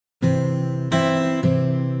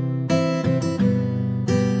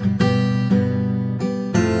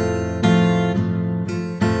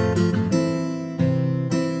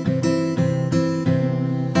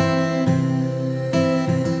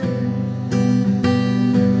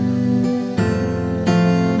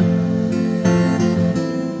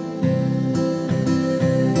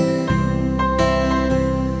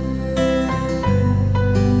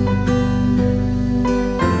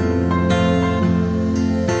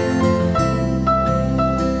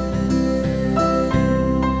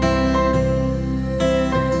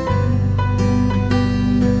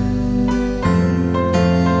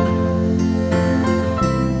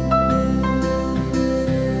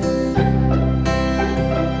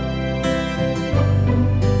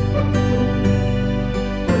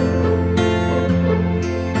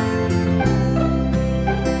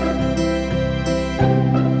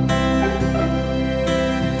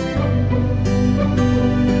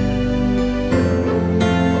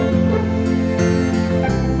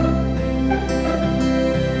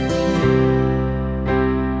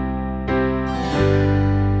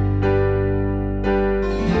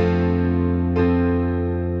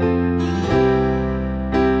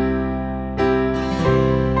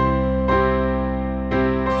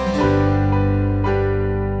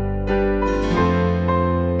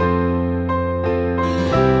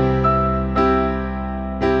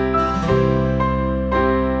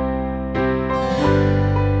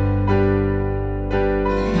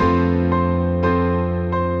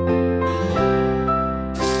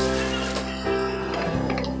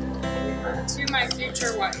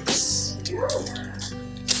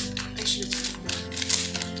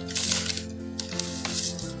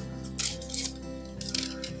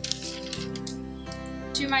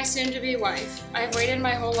To my soon-to-be wife, I've waited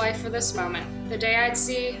my whole life for this moment, the day I'd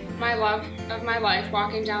see my love of my life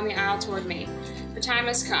walking down the aisle toward me. The time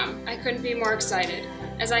has come. I couldn't be more excited.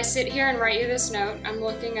 As I sit here and write you this note, I'm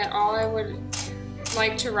looking at all I would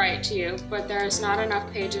like to write to you, but there's not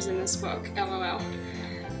enough pages in this book, LOL.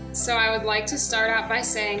 So I would like to start out by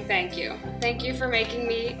saying thank you. Thank you for making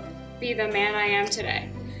me be the man I am today.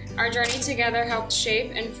 Our journey together helped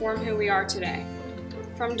shape and form who we are today.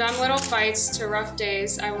 From dumb little fights to rough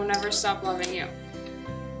days, I will never stop loving you.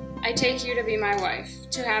 I take you to be my wife,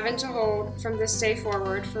 to have and to hold from this day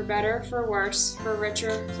forward, for better, for worse, for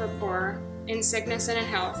richer, for poorer, in sickness and in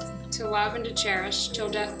health, to love and to cherish till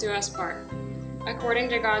death do us part. According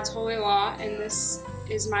to God's holy law, and this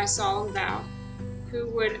is my solemn vow. Who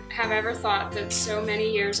would have ever thought that so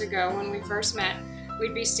many years ago when we first met,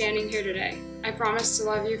 we'd be standing here today? I promise to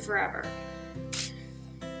love you forever.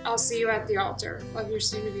 I'll see you at the altar. Love, your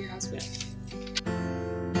soon-to-be husband.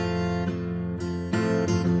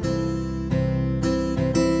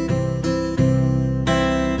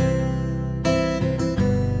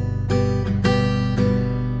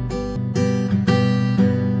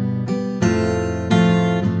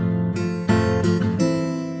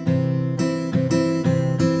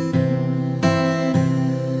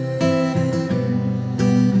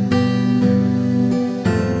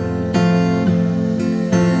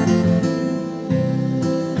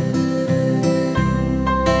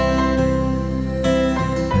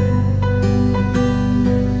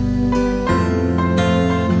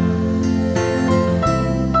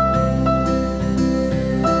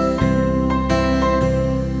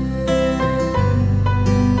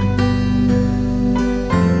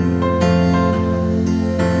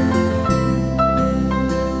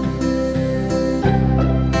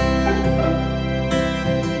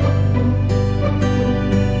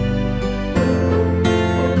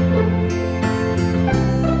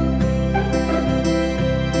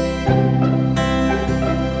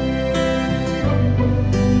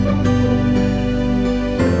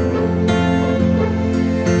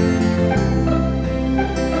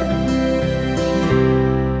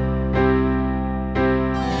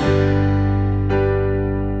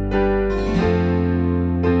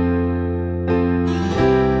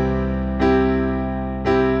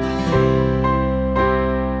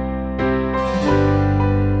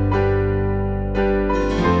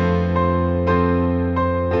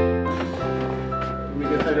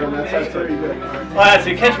 Well, that's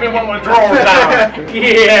it. Catch me when my drawers down.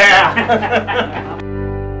 Yeah.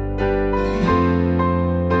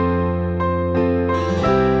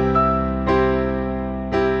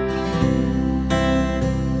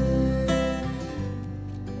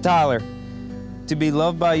 Tyler, to be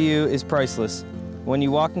loved by you is priceless. When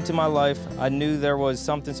you walked into my life, I knew there was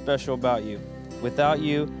something special about you. Without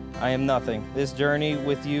you, I am nothing. This journey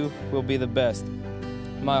with you will be the best.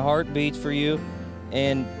 My heart beats for you,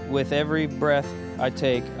 and with every breath I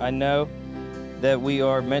take, I know that we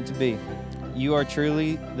are meant to be. You are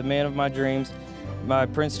truly the man of my dreams, my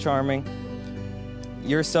Prince Charming.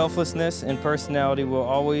 Your selflessness and personality will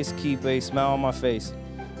always keep a smile on my face,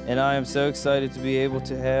 and I am so excited to be able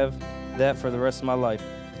to have that for the rest of my life.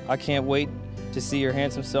 I can't wait to see your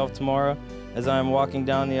handsome self tomorrow as I am walking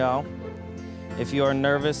down the aisle. If you are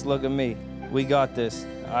nervous, look at me. We got this.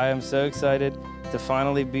 I am so excited to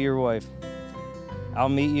finally be your wife. I'll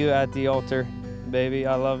meet you at the altar, baby.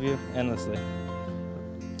 I love you endlessly.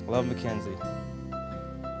 Love, Mackenzie.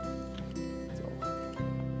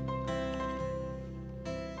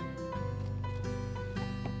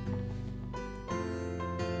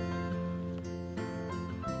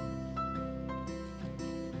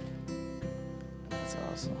 That's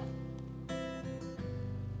awesome.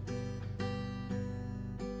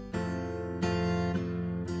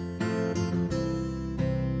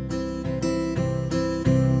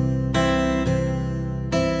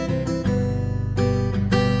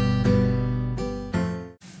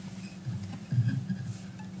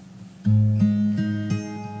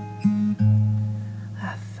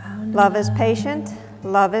 Love is patient,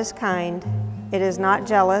 love is kind. It is not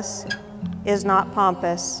jealous, is not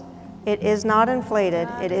pompous. It is not inflated,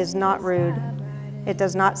 it is not rude. It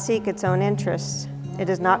does not seek its own interests. It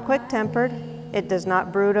is not quick-tempered, it does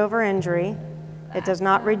not brood over injury. It does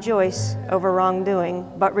not rejoice over wrongdoing,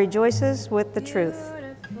 but rejoices with the truth.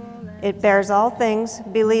 It bears all things,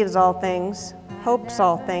 believes all things, hopes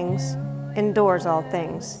all things, endures all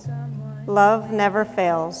things. Love never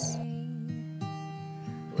fails.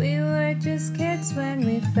 We were just kids when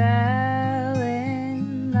we fell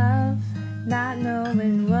in love, not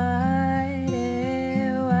knowing what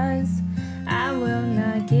it was. I will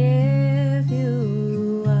not give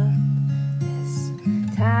you up. This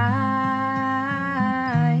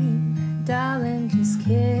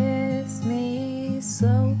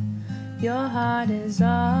heart is all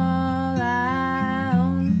I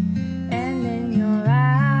own, and in your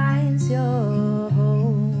eyes you're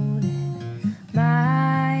holding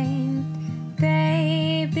mine.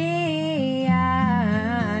 Baby,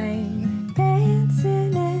 I'm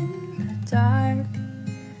dancing in the dark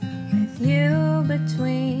with you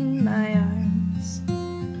between my arms,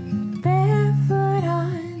 barefoot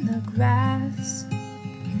on the grass,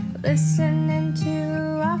 listening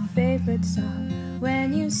to our favorite song.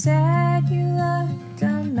 When you said you looked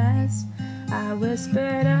a mess, I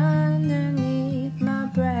whispered underneath my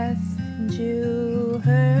breath, and you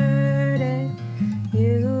heard it.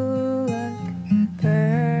 You look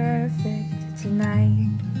perfect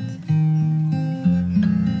tonight.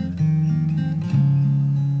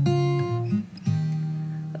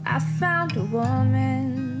 I found a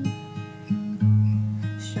woman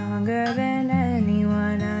stronger than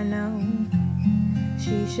anyone I know.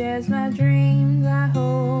 She shares my dreams. I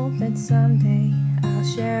hope that someday I'll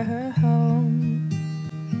share her home.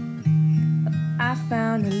 I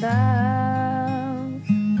found a love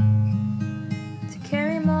to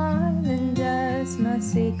carry more than just my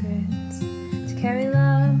secrets, to carry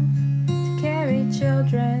love, to carry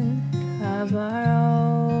children of our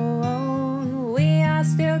own. We are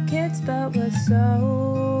still kids, but we're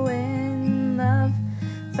so in love,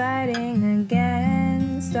 fighting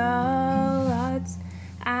against all odds.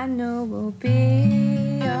 I know we'll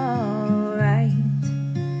be alright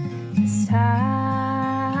this time.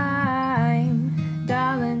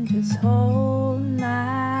 Darling, just hold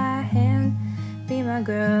my hand. Be my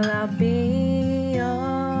girl, I'll be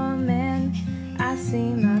your man. I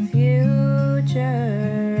see my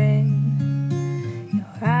future in your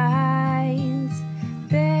eyes.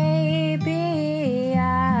 Baby,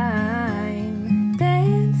 I'm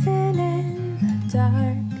dancing in the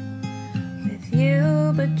dark with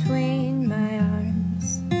you between my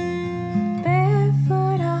arms,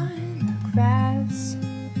 barefoot on the grass,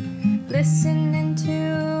 listening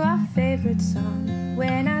to our favorite song.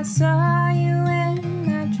 When I saw you in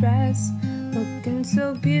that dress, looking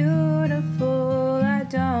so beautiful, I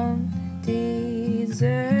don't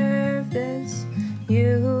deserve this.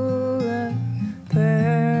 You look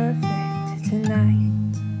perfect tonight.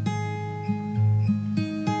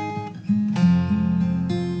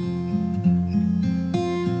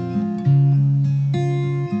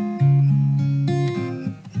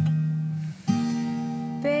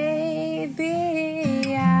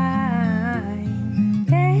 Baby, I'm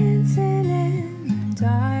dancing in the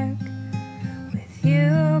dark with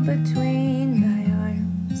you between my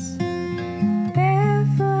arms,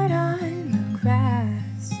 barefoot on the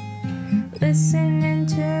grass, listening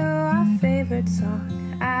to our favorite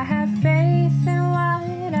song. I have faith in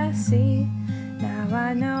what I see. Now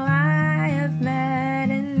I know I have met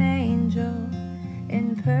an angel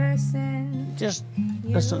in person. Just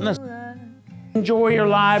listen. Enjoy your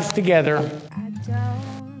lives together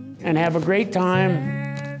and have a great time.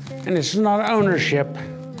 And it's not ownership,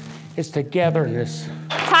 it's togetherness.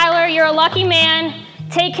 Tyler, you're a lucky man.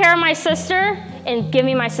 Take care of my sister and give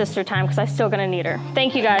me my sister time because I'm still gonna need her.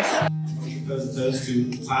 Thank you guys. Goes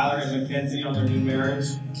to Tyler and Mackenzie on their new marriage.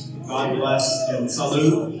 God bless and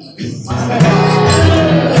salute.